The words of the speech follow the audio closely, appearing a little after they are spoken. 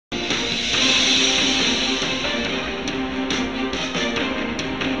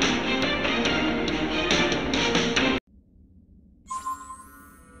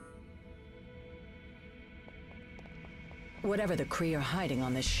Whatever the Kree are hiding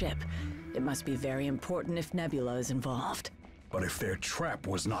on this ship, it must be very important if Nebula is involved. But if their trap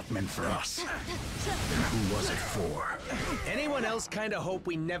was not meant for us, then who was it for? Anyone else kinda hope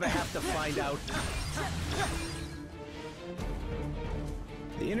we never have to find out?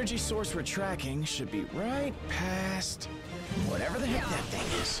 The energy source we're tracking should be right past whatever the heck that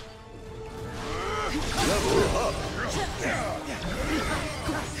thing is. Level up!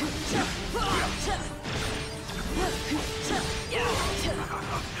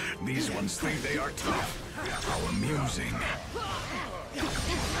 These ones think they are tough. How amusing.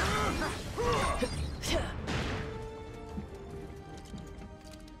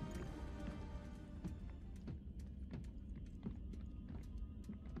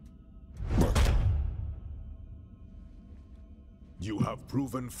 You have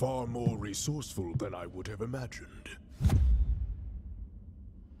proven far more resourceful than I would have imagined.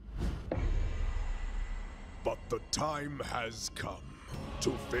 But the time has come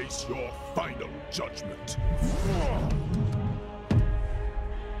to face your final judgment.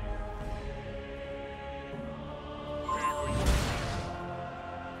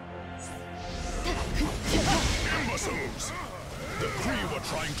 Imbeciles! The Kree were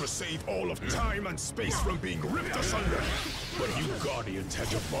trying to save all of time and space from being ripped asunder. But you Guardians had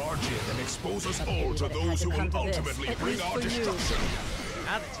to barge in and expose us all to those who will ultimately bring our destruction.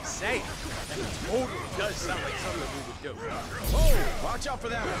 Now that you say it, that totally does sound like something we would do. Oh, watch out for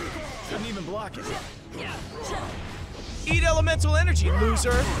that one. Shouldn't even block it. Eat elemental energy,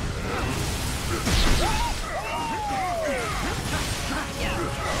 loser!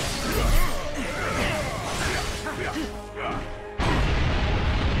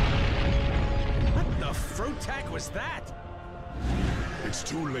 What the fruit tack was that? It's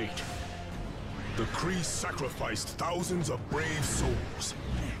too late. The Kree sacrificed thousands of brave souls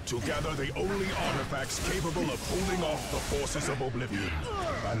to gather the only artifacts capable of holding off the forces of oblivion.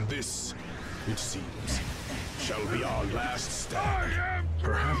 And this, it seems, shall be our last stand.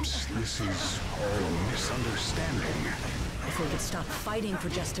 Perhaps this is all a misunderstanding. If we could stop fighting for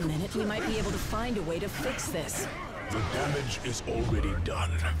just a minute, we might be able to find a way to fix this. The damage is already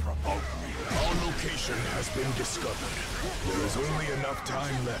done. Our location has been discovered. There is only enough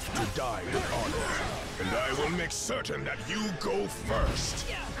time left to die with honor. And I will make certain that you go first.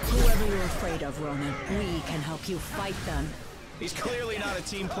 Whoever you're afraid of, Ronan, we can help you fight them. He's clearly not a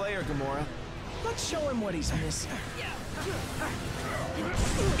team player, Gamora. Let's show him what he's missing.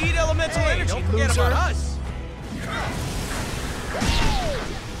 Eat elemental energy, don't forget loser. about us!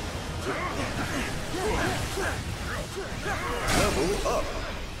 Level up!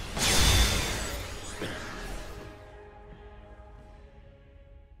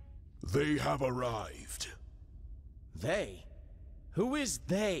 They have arrived. They? Who is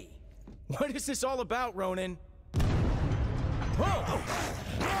they? What is this all about, Ronan? Whoa!